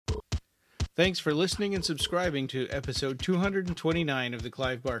Thanks for listening and subscribing to episode 229 of the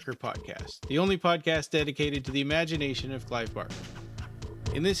Clive Barker Podcast, the only podcast dedicated to the imagination of Clive Barker.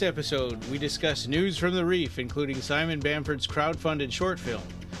 In this episode, we discuss news from the Reef, including Simon Bamford's crowdfunded short film,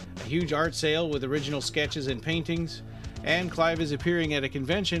 a huge art sale with original sketches and paintings, and Clive is appearing at a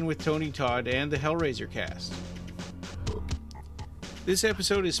convention with Tony Todd and the Hellraiser cast. This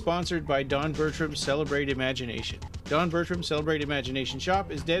episode is sponsored by Don Bertram's Celebrate Imagination. Don Bertram's Celebrate Imagination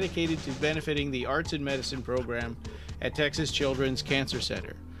Shop is dedicated to benefiting the Arts and Medicine program at Texas Children's Cancer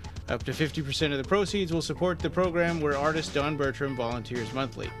Center. Up to 50% of the proceeds will support the program where artist Don Bertram volunteers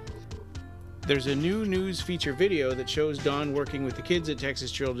monthly. There's a new news feature video that shows Don working with the kids at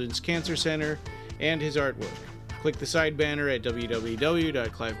Texas Children's Cancer Center and his artwork. Click the side banner at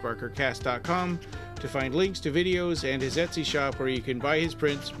www.clivebarkercast.com to find links to videos and his Etsy shop where you can buy his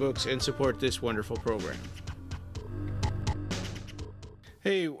prints, books, and support this wonderful program.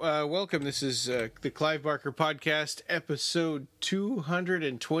 Hey, welcome. This is the Clive Barker Podcast, episode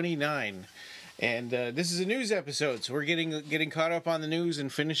 229. And this is a news episode, so we're getting caught up on the news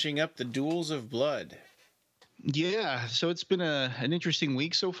and finishing up the Duels of Blood. Yeah, so it's been an interesting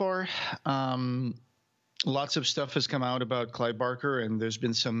week so far. Lots of stuff has come out about Clive Barker, and there's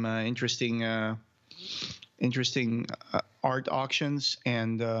been some interesting art auctions,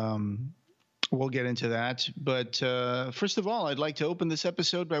 and we'll get into that. But first of all, I'd like to open this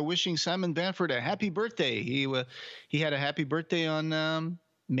episode by wishing Simon Bamford a happy birthday. He had a happy birthday on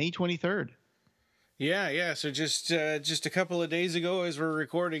May 23rd. Yeah. So just a couple of days ago, as we're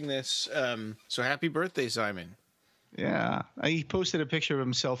recording this. So happy birthday, Simon. Yeah, he posted a picture of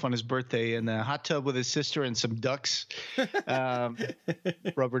himself on his birthday in a hot tub with his sister and some ducks,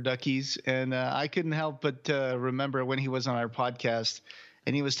 rubber duckies. And I couldn't help but remember when he was on our podcast,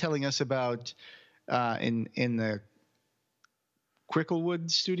 and he was telling us about in the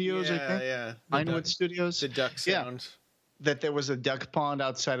Cricklewood Studios, I think. Yeah, Pinewood Studios. The duck sound. Yeah. That there was a duck pond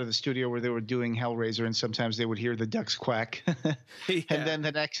outside of the studio where they were doing Hellraiser, and sometimes they would hear the ducks quack. Yeah. And then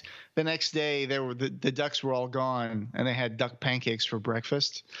the next day, the ducks were all gone, and they had duck pancakes for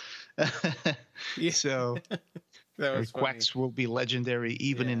breakfast. Yeah. So their quacks will be legendary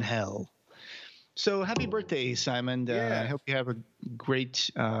even in hell. So happy birthday, Simon. I hope you have a great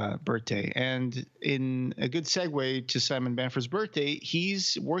birthday. And in a good segue to Simon Bamford's birthday,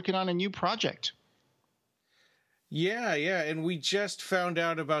 he's working on a new project. Yeah, and we just found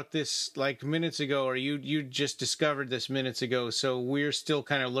out about this like minutes ago, or you just discovered this minutes ago, so we're still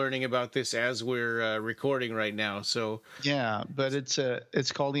kind of learning about this as we're recording right now. So yeah, but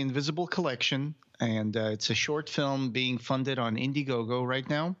it's called The Invisible Collection, and it's a short film being funded on Indiegogo right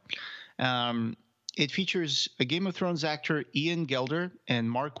now. It features a Game of Thrones actor, Ian Gelder,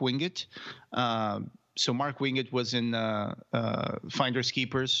 and Mark Wingett. So Mark Wingett was in Finders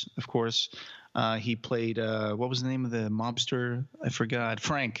Keepers, of course. He played, what was the name of the mobster? I forgot.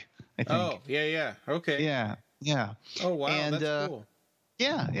 Frank, I think. Oh, yeah. Okay. Yeah. Oh, wow. And, that's cool.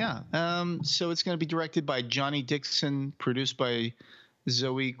 Yeah. So it's going to be directed by Johnny Dixon, produced by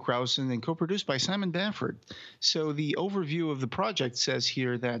Zoe Crowson, and co-produced by Simon Bamford. So the overview of the project says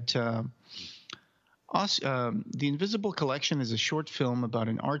here that The Invisible Collection is a short film about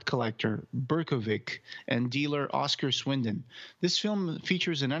an art collector, Berkovic, and dealer Oscar Swindon. This film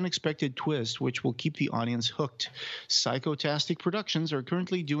features an unexpected twist which will keep the audience hooked. Psychotastic Productions are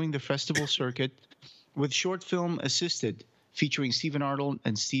currently doing the festival circuit with short film Assisted, featuring Stephen Arnold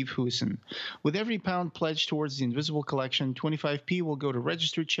and Steve Huison. With every pound pledged towards The Invisible Collection, 25p will go to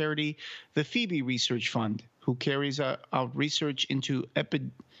registered charity, the Phoebe Research Fund, who carries out research into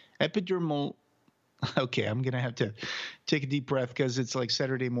epidermal... Okay, I'm going to have to take a deep breath because it's like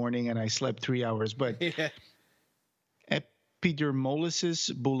Saturday morning and I slept 3 hours. But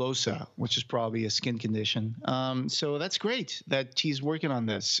epidermolysis bullosa, which is probably a skin condition. So that's great that he's working on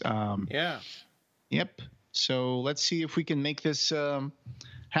this. Yep. So let's see if we can make this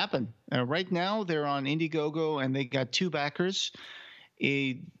happen. Right now, they're on Indiegogo, and they got two backers.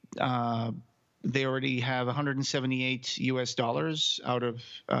 They already have $178 out of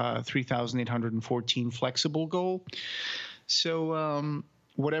 3,814 flexible goal. So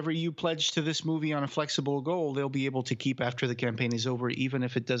whatever you pledge to this movie on a flexible goal, they'll be able to keep after the campaign is over, even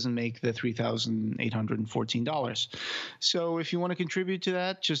if it doesn't make the $3,814. So if you want to contribute to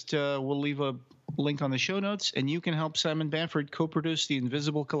that, just we'll leave a link on the show notes, and you can help Simon Bamford co-produce The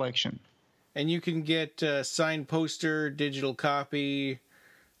Invisible Collection. And you can get signed poster, digital copy.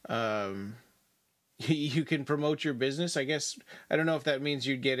 You can promote your business. I guess, I don't know if that means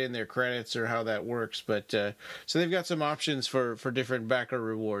you'd get in their credits or how that works, but so they've got some options for different backer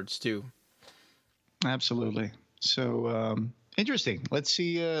rewards too. Absolutely. So Interesting. Let's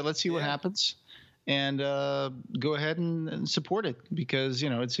see. Let's see what happens, and go ahead and support it because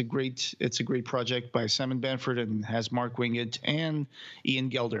it's a great project by Simon Bamford and has Mark Wingett and Ian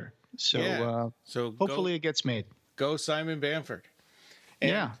Gelder. So so hopefully it gets made. Go Simon Bamford.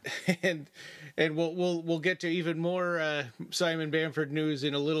 And, and we'll get to even more Simon Bamford news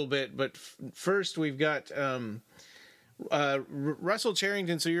in a little bit, but first we've got Russell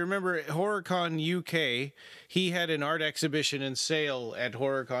Charrington. So you remember HorrorCon UK? He had an art exhibition and sale at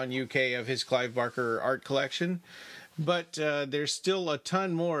HorrorCon UK of his Clive Barker art collection, but there's still a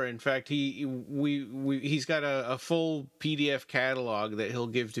ton more. In fact, he's got a full PDF catalog that he'll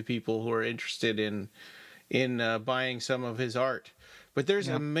give to people who are interested in buying some of his art. But there's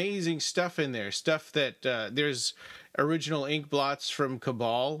amazing stuff in there. Stuff that there's original ink blots from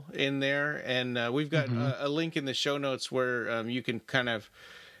Cabal in there, and we've got a link in the show notes where you can kind of,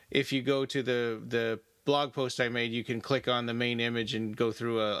 if you go to the blog post I made, you can click on the main image and go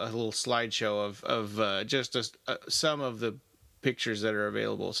through a little slideshow of just some of the pictures that are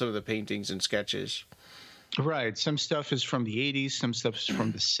available, some of the paintings and sketches. Right. Some stuff is from the 80s, some stuff is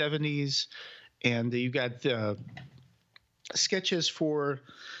from the 70s, and you got sketches for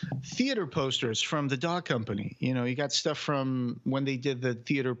theater posters from the Dog Company. You got stuff from when they did the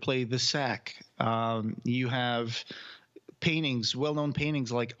theater play The Sack. You have paintings, well-known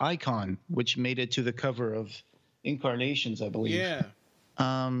paintings like Icon, which made it to the cover of Incarnations, I believe. Yeah.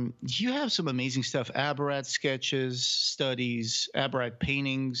 You have some amazing stuff. Abarat sketches, studies, Abarat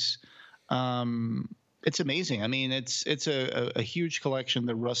paintings. It's amazing. I mean, it's a huge collection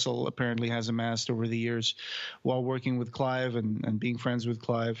that Russell apparently has amassed over the years while working with Clive and being friends with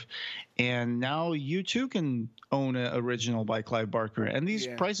Clive. And now you too can own an original by Clive Barker. And these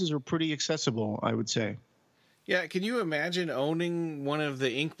prices are pretty accessible, I would say. Yeah, can you imagine owning one of the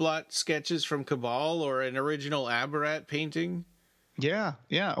inkblot sketches from Cabal or an original Abarat painting? Yeah,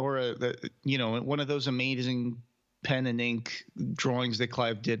 or one of those amazing pen and ink drawings that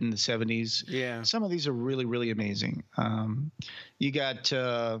Clive did in the 70s. Yeah. Some of these are really, really amazing. You got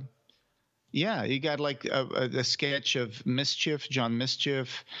like a sketch of Mischief, John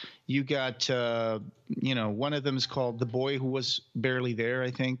Mischief. You got, one of them is called The Boy Who Was Barely There, I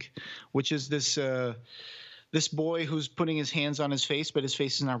think, which is this boy who's putting his hands on his face, but his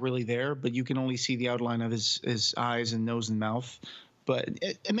face is not really there, but you can only see the outline of his eyes and nose and mouth. But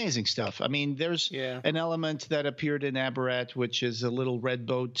amazing stuff. I mean, there's an element that appeared in Abarat, which is a little red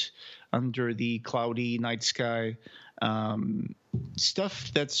boat under the cloudy night sky.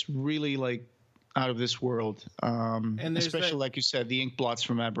 Stuff that's really like out of this world. And especially, like you said, the ink blots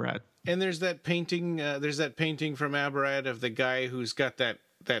from Abarat. And there's that painting. There's that painting from Abarat of the guy who's got that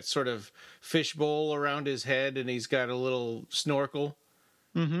sort of fishbowl around his head, and he's got a little snorkel.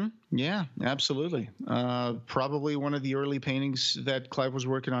 Mm-hmm. Yeah, absolutely. Probably one of the early paintings that Clive was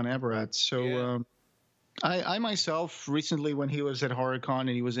working on Abarat. So I myself recently, when he was at HorrorCon and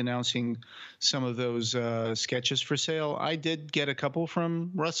he was announcing some of those sketches for sale, I did get a couple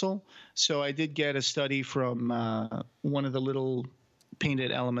from Russell. So I did get a study from one of the little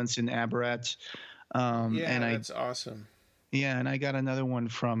painted elements in Abarat. That's awesome. Yeah, and I got another one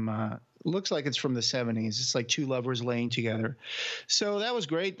from looks like it's from the 70s. It's like two lovers laying together. So that was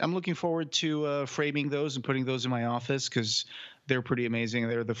great. I'm looking forward to framing those and putting those in my office because they're pretty amazing.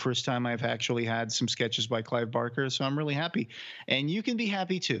 They're the first time I've actually had some sketches by Clive Barker, so I'm really happy. And you can be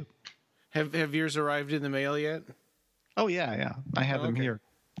happy too. Have yours arrived in the mail yet? Oh, yeah. I have them here.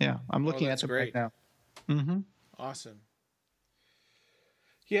 Yeah, I'm looking at them right now. Mm-hmm. Awesome.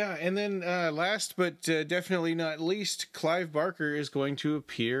 Yeah, and then last but definitely not least, Clive Barker is going to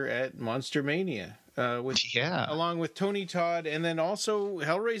appear at Monster Mania along with Tony Todd, and then also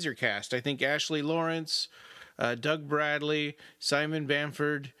Hellraiser cast. I think Ashley Lawrence, Doug Bradley, Simon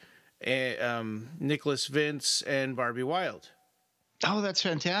Bamford, Nicholas Vince, and Barbie Wilde. Oh, that's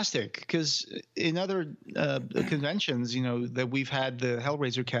fantastic. Because in other conventions, that we've had the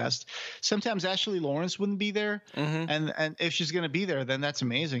Hellraiser cast, sometimes Ashley Lawrence wouldn't be there. Mm-hmm. And if she's going to be there, then that's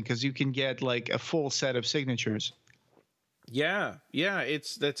amazing because you can get like a full set of signatures. Yeah,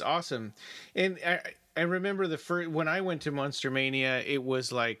 that's awesome. And I remember when I went to Monster Mania, it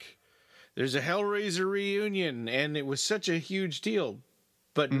was like there's a Hellraiser reunion, and it was such a huge deal.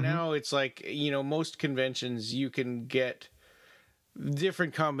 But now it's like, most conventions you can get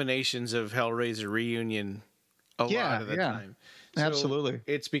different combinations of Hellraiser reunion a lot of the time. So absolutely.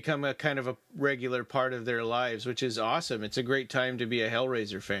 It's become a kind of a regular part of their lives, which is awesome. It's a great time to be a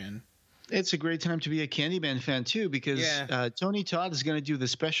Hellraiser fan. It's a great time to be a Candyman fan too, because Tony Todd is going to do the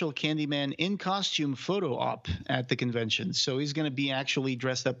special Candyman in costume photo op at the convention. So he's going to be actually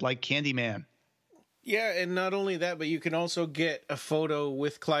dressed up like Candyman. Yeah, and not only that, but you can also get a photo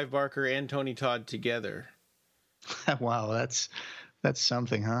with Clive Barker and Tony Todd together. Wow, that's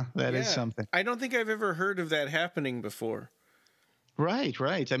something, huh? That is Yeah, something. I don't think I've ever heard of that happening before. Right,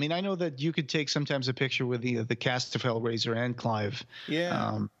 right. I mean, I know that you could take sometimes a picture with the cast of Hellraiser and Clive.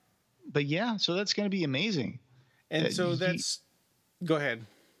 Yeah, But yeah, so that's going to be amazing. and so that's. Go ahead.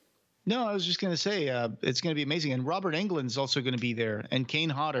 No, I was just going to say it's going to be amazing, and Robert Englund's also going to be there, and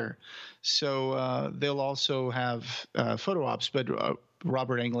Kane Hodder. So they'll also have photo ops, but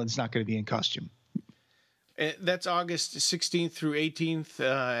Robert Englund's not going to be in costume. That's August 16th through 18th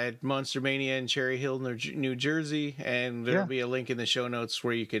at Monster Mania in Cherry Hill, New Jersey, and there'll be a link in the show notes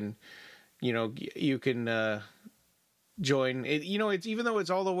where you can join. It's even though it's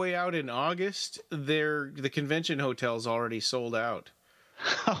all the way out in August, the convention hotel's already sold out.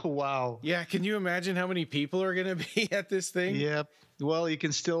 Oh, wow. Yeah, can you imagine how many people are going to be at this thing? Yep. Well, you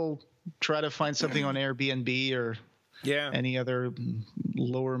can still try to find something on Airbnb or any other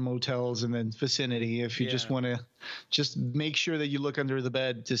lower motels in the vicinity if you just want to just make sure that you look under the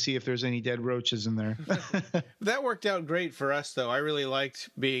bed to see if there's any dead roaches in there. That worked out great for us, though. I really liked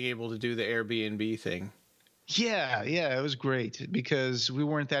being able to do the Airbnb thing. Yeah, it was great because we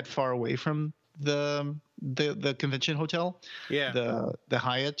weren't that far away from the convention hotel, the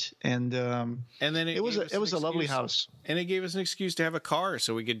Hyatt, and then it was a lovely house, and it gave us an excuse to have a car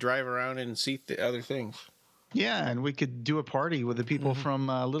so we could drive around and see the other things. Yeah, and we could do a party with the people from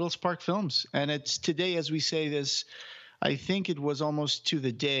Little Spark Films. And it's today, as we say this, I think it was almost to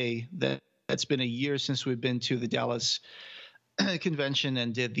the day that's been a year since we've been to the Dallas convention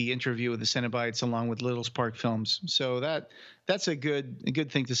and did the interview with the Cenobites along with Little Spark Films. So that's a good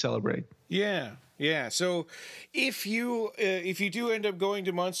thing to celebrate. Yeah. So if you do end up going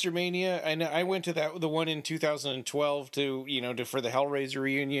to Monster Mania, and I went to the one in 2012 to for the Hellraiser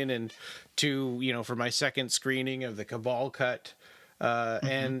reunion and for my second screening of the Cabal cut.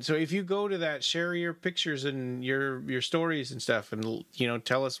 And so if you go to that, share your pictures and your stories and stuff, and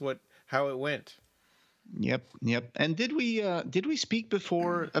tell us how it went. Yep. And did we speak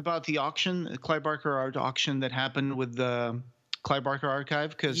before about the auction, Clive Barker art auction that happened with the Clive Barker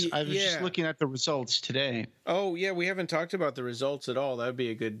Archive? Because I was just looking at the results today. Oh yeah, we haven't talked about the results at all. That'd be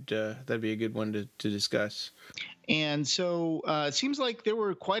a good one to discuss. And so it seems like there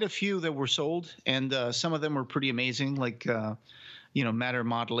were quite a few that were sold, and some of them were pretty amazing, like Matter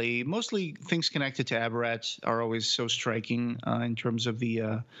Motley. Mostly things connected to Aberrat are always so striking in terms of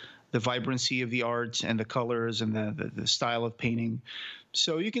the vibrancy of the art and the colors and the style of painting.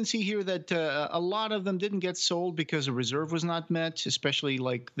 So you can see here that a lot of them didn't get sold because a reserve was not met, especially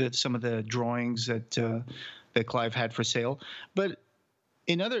like some of the drawings that Clive had for sale. But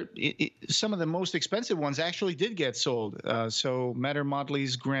some of the most expensive ones actually did get sold. So Matter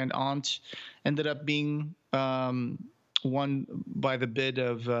Motley's Grand Aunt ended up being won by the bid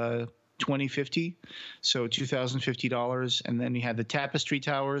of $2,050, so $2,050, and then you had the Tapestry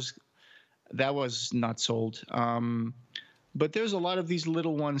Towers that was not sold. But there's a lot of these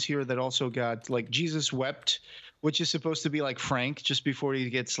little ones here that also got, like Jesus Wept, which is supposed to be like Frank just before he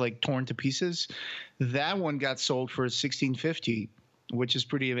gets like torn to pieces. That one got sold for $1,650, which is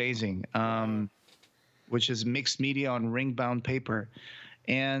pretty amazing. Which is mixed media on ring bound paper,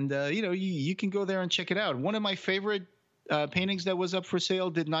 and you can go there and check it out. One of my favorite paintings that was up for sale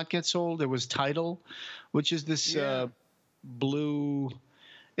did not get sold. It was Tidal, which is this blue.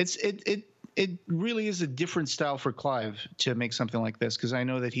 It really is a different style for Clive to make something like this, because I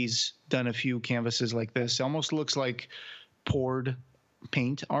know that he's done a few canvases like this. It almost looks like poured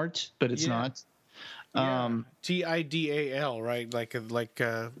paint art, but it's not. Tidal, right? Like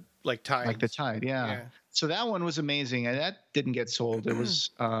tide. Like the tide, yeah. So that one was amazing, and that didn't get sold. It was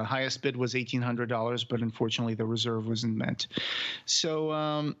highest bid was $1,800, but unfortunately the reserve wasn't met. So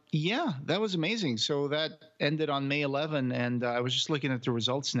that was amazing. So that ended on May 11, and I was just looking at the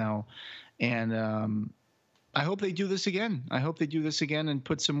results now, and I hope they do this again. I hope they do this again and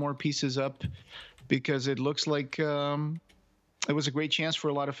put some more pieces up, because it looks like it was a great chance for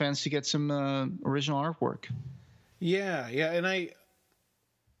a lot of fans to get some original artwork. Yeah,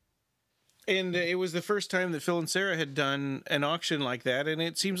 and it was the first time that Phil and Sarah had done an auction like that, and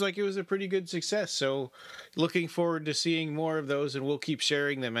it seems like it was a pretty good success. So looking forward to seeing more of those, and we'll keep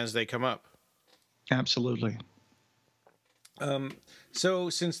sharing them as they come up. Absolutely. So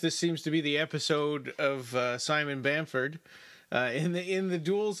since this seems to be the episode of Simon Bamford, in the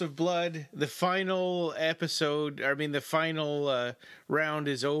Duels of Blood, the final round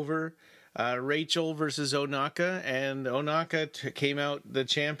is over. Rachel versus Ohnaka, and Ohnaka came out the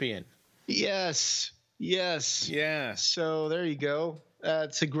champion. Yes. Yeah. So there you go.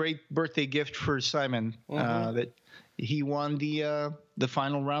 it's a great birthday gift for Simon that he won the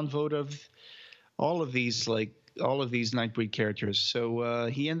final round vote of all of these Nightbreed characters. So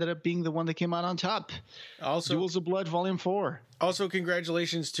he ended up being the one that came out on top. Also, Jewels of Blood Volume 4. Also,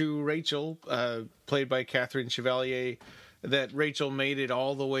 congratulations to Rachel, played by Catherine Chevalier. That Rachel made it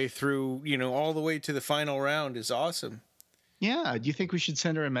all the way through, all the way to the final round is awesome. Yeah. Do you think we should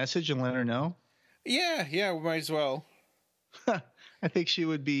send her a message and let her know? Yeah, we might as well. I think she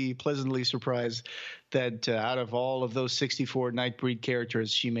would be pleasantly surprised that out of all of those 64 Nightbreed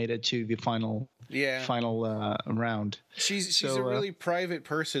characters, she made it to the final round. She's a really private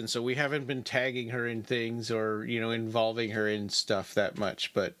person, so we haven't been tagging her in things or involving her in stuff that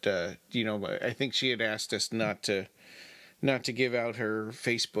much. But I think she had asked us not to give out her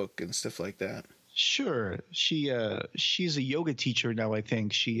Facebook and stuff like that. Sure, she's a yoga teacher now. I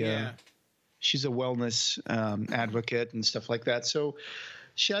think she's a wellness advocate and stuff like that. So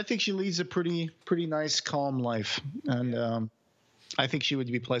I think she leads a pretty nice, calm life. And I think she would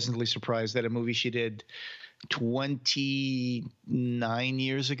be pleasantly surprised that a movie she did 29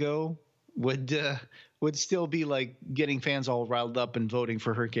 years ago would still be like getting fans all riled up and voting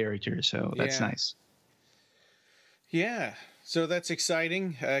for her character. So that's nice. Yeah. So that's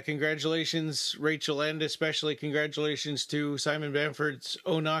exciting. Congratulations, Rachel, and especially congratulations to Simon Bamford's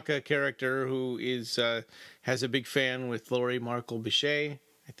Ohnaka character, who has a big fan with Laurie Markle Bichet.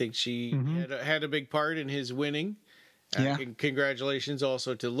 I think she had a big part in his winning. Congratulations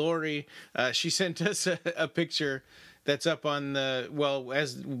also to Laurie. She sent us a picture that's up on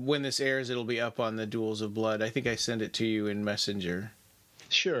when this airs, it'll be up on the Duels of Blood. I think I sent it to you in Messenger.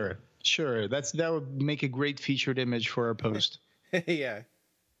 Sure. That would make a great featured image for our post. Yeah.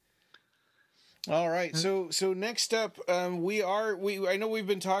 All right. So next up, I know we've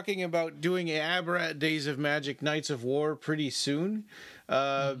been talking about doing Aberrat Days of Magic Nights of War pretty soon,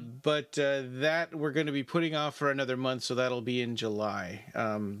 but that we're going to be putting off for another month, so that'll be in July,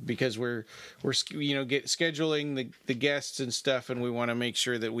 because we're scheduling the guests and stuff, and we want to make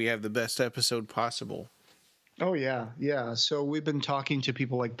sure that we have the best episode possible. Oh, yeah. So we've been talking to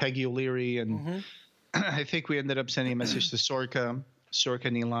people like Peggy O'Leary, and I think we ended up sending a message to Sorka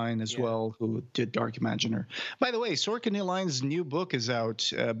Neeline as well, who did Dark Imaginer. By the way, Sorka Neeline's new book is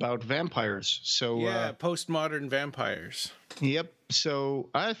out about vampires. So postmodern vampires. Yep. So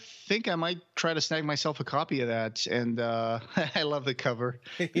I think I might try to snag myself a copy of that. And I love the cover.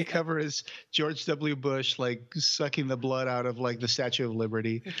 The cover is George W. Bush like sucking the blood out of like the Statue of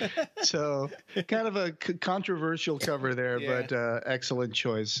Liberty. So kind of a controversial cover there, but excellent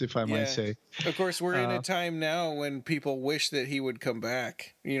choice, if I might say. Of course, we're in a time now when people wish that he would come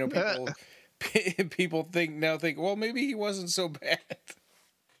back. People think, well, maybe he wasn't so bad.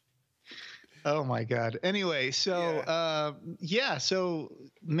 Oh my God. Anyway, so so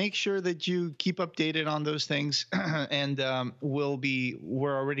make sure that you keep updated on those things, and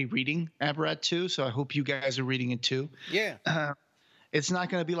we're already reading Aberrat 2, so I hope you guys are reading it too. Yeah. It's not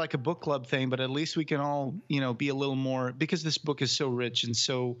going to be like a book club thing, but at least we can all, be a little more, because this book is so rich and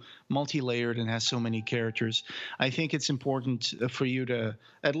so multi-layered and has so many characters. I think it's important for you to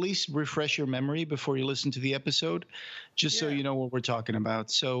at least refresh your memory before you listen to the episode, just so you know what we're talking about.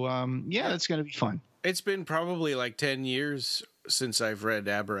 So, that's going to be fun. It's been probably like 10 years since I've read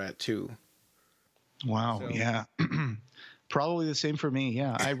Aberrat 2. Wow. So. Yeah. Probably the same for me.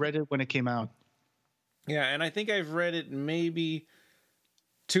 Yeah. I read it when it came out. Yeah. And I think I've read it maybe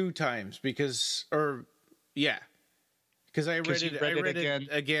 2 times because I read it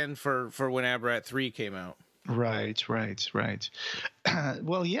again for when Aberrat 3 came out. Right.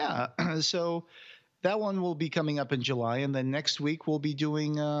 Well, yeah. So that one will be coming up in July, and then next week we'll be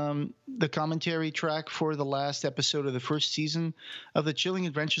doing the commentary track for the last episode of the first season of the Chilling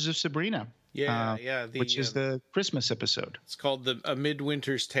Adventures of Sabrina. Which is the Christmas episode. It's called A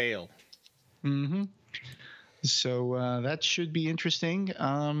Midwinter's Tale. Mm-hmm. So that should be interesting.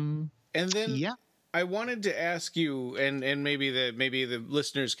 And then I wanted to ask you, and maybe the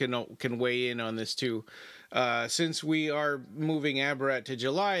listeners can weigh in on this too. Since we are moving Aberrat to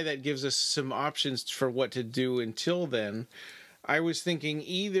July, that gives us some options for what to do until then. I was thinking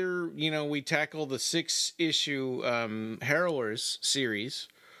either we tackle the 6-issue Harrowers series.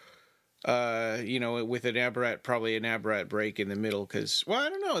 With an Aberrat break in the middle, because I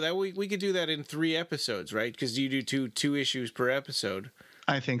don't know, that we could do that in 3 episodes, right? Because you do two issues per episode.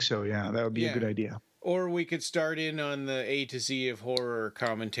 I think so. Yeah, that would be a good idea. Or we could start in on the A to Z of horror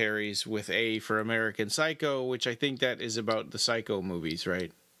commentaries with A for American Psycho, which I think that is about the Psycho movies,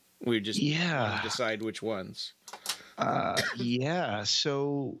 right? We just decide which ones.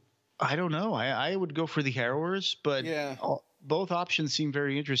 So I don't know. I would go for the Harrowers, but Both options seem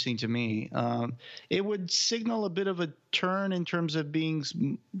very interesting to me. It would signal a bit of a turn in terms of being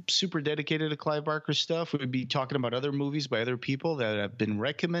super dedicated to Clive Barker stuff. We would be talking about other movies by other people that have been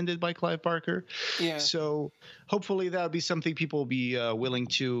recommended by Clive Barker. Yeah. So hopefully that would be something people will be willing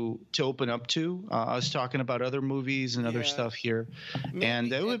to open up to. Us talking about other movies and other stuff here.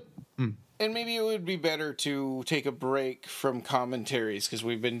 And it would. And maybe it would be better to take a break from commentaries, because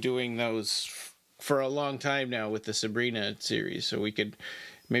we've been doing those for a long time now with the Sabrina series. So we could,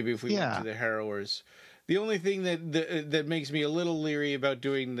 maybe if we went to the Harrowers. The only thing that makes me a little leery about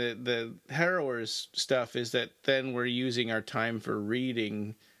doing the Harrowers stuff is that then we're using our time for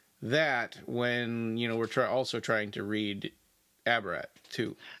reading that when, we're also trying to read Abarat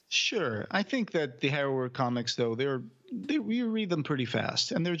too. Sure. I think that the Harrower comics, though, you read them pretty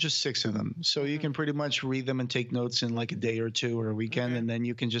fast, and there are just 6 of them. So you can pretty much read them and take notes in like a day or 2 or a weekend, and then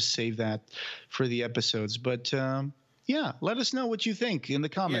you can just save that for the episodes. But let us know what you think in the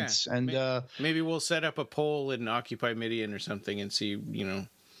comments. Yeah. And maybe we'll set up a poll in Occupy Midian or something and see,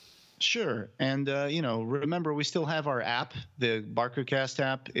 Sure. And, remember, we still have our app. The BarkerCast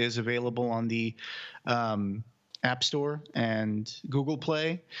app is available on the App Store and Google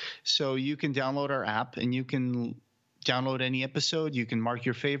Play. So you can download our app and you can download any episode. You can mark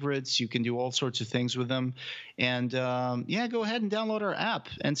your favorites. You can do all sorts of things with them. And go ahead and download our app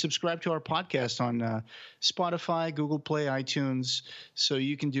and subscribe to our podcast on Spotify, Google Play, iTunes. So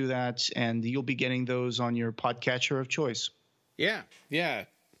you can do that, and you'll be getting those on your podcatcher of choice. Yeah,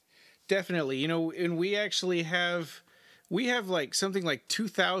 definitely. And we actually have like something like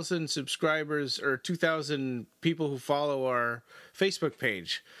 2,000 subscribers or 2,000 people who follow our Facebook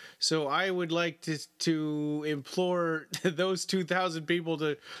page. So I would like to implore those 2,000 people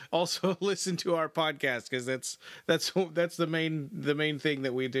to also listen to our podcast, because that's the main thing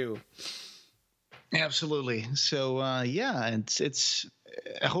that we do. Absolutely. So it's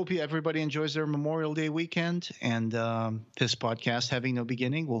I hope everybody enjoys their Memorial Day weekend, and this podcast, having no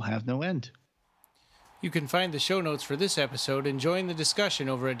beginning, will have no end. You can find the show notes for this episode and join the discussion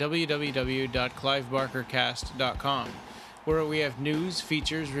over at www.clivebarkercast.com, where we have news,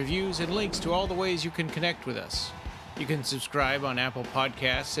 features, reviews, and links to all the ways you can connect with us. You can subscribe on Apple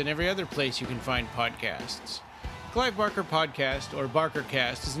Podcasts and every other place you can find podcasts. Clive Barker Podcast, or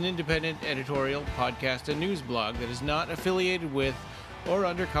BarkerCast, is an independent editorial, podcast, and news blog that is not affiliated with or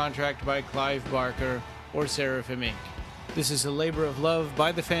under contract by Clive Barker or Seraphim Inc. This is a labor of love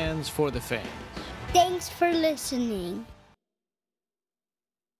by the fans for the fans. Thanks for listening.